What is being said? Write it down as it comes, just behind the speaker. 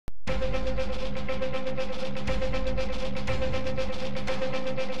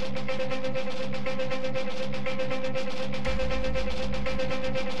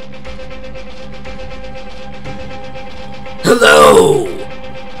Hello,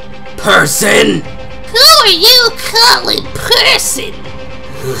 person. Who are you calling person?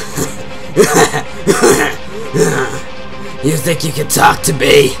 You think you can talk to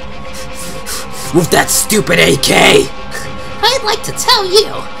me with that stupid AK? I'd like to tell you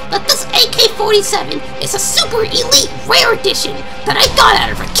that this AK-47 is a super elite rare edition that I got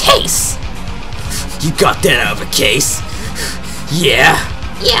out of a case. You got that out of a case? Yeah?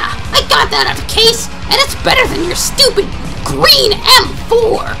 Yeah, I got that out of a case, and it's better than your stupid green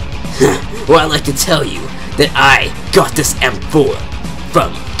M4. Well, I'd like to tell you that I got this M4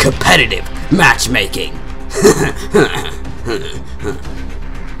 from competitive matchmaking.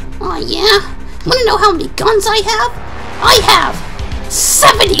 Oh yeah? Wanna know how many guns I have? I have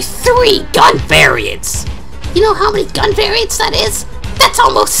 73 gun variants! You know how many gun variants that is? That's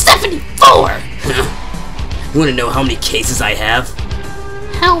almost 74! Wanna know how many cases I have?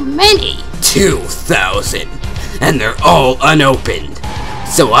 How many? 2,000! And they're all unopened,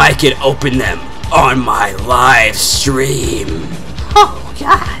 so I can open them on my live stream. Oh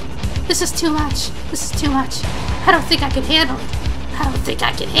god, this is too much. This is too much. I don't think I can handle it. I don't think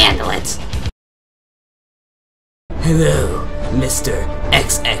I can handle it. Hello, Mr.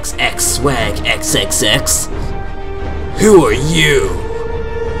 XXX Swag XXX. Who are you?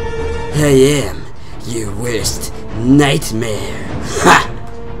 I am your worst nightmare. Ha!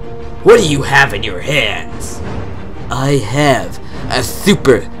 What do you have in your hands? I have a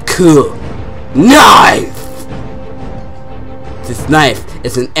super cool knife! This knife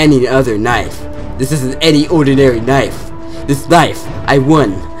isn't any other knife. This isn't any ordinary knife. This knife I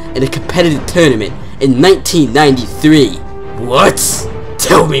won in a competitive tournament in 1993. What?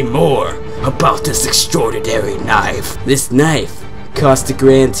 Tell me more about this extraordinary knife. This knife cost a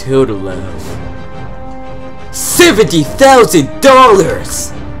grand total of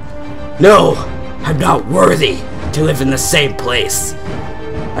 $70,000! No, I'm not worthy to live in the same place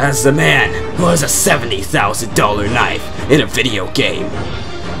as the man who has a $70,000 knife in a video game.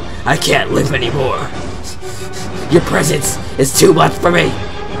 I can't live anymore. Your presence is too much for me.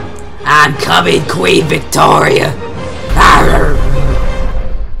 I'm coming, Queen Victoria.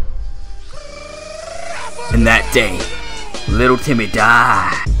 And that day, little Timmy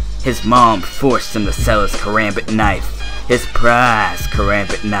died. His mom forced him to sell his karambit knife, his prized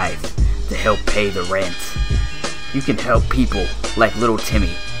karambit knife, to help pay the rent. You can help people like little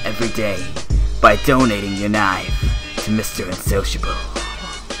Timmy every day by donating your knife to Mr. Insociable.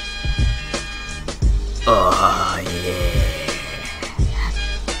 Oh yeah.